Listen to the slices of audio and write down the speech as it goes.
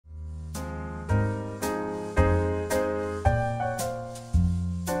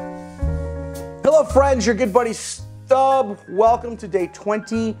Hello friends, your good buddy Stub. Welcome to day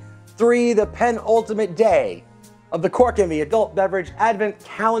 23, the penultimate day of the CorkEnvy Adult Beverage Advent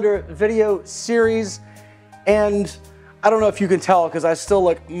Calendar video series. And I don't know if you can tell because I still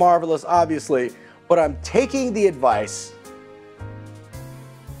look marvelous, obviously, but I'm taking the advice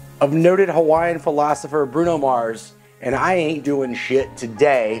of noted Hawaiian philosopher Bruno Mars, and I ain't doing shit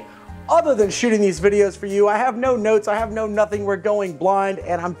today other than shooting these videos for you. I have no notes, I have no nothing, we're going blind,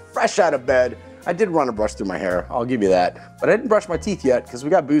 and I'm fresh out of bed. I did run a brush through my hair, I'll give you that, but I didn't brush my teeth yet because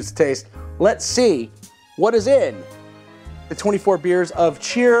we got booze to taste. Let's see what is in the 24 beers of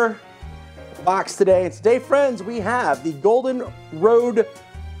cheer box today. And today, friends, we have the Golden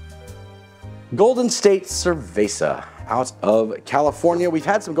State Cerveza out of California. We've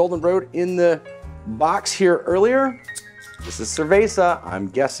had some Golden Road in the box here earlier. This is Cerveza. I'm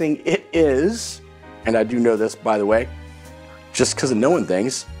guessing it is, and I do know this, by the way, just because of knowing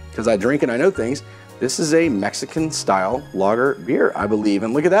things, because I drink and I know things. This is a Mexican-style lager beer, I believe,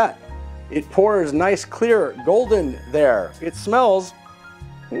 and look at that. It pours nice, clear, golden there. It smells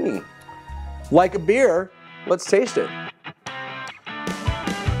like a beer. Let's taste it.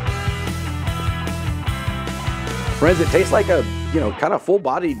 Friends, it tastes like a, kind of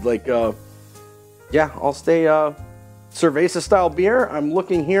full-bodied, like, yeah, I'll stay Cerveza-style beer. I'm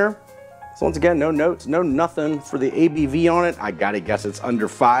looking here. So once again, no notes, no nothing for the ABV on it. I gotta guess it's under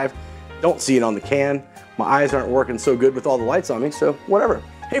 5. Don't see it on the can. My eyes aren't working so good with all the lights on me, so whatever.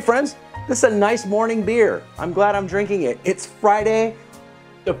 Hey friends, this is a nice morning beer. I'm glad I'm drinking it. It's Friday.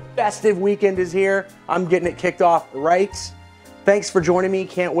 The festive weekend is here. I'm getting it kicked off right. Thanks for joining me.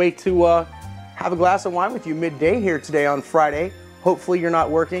 Can't wait to have a glass of wine with you midday here today on Friday. Hopefully you're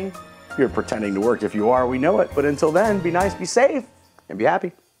not working. You're pretending to work if you are, we know it. But until then, be nice, be safe, and be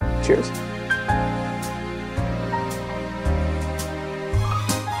happy. Cheers.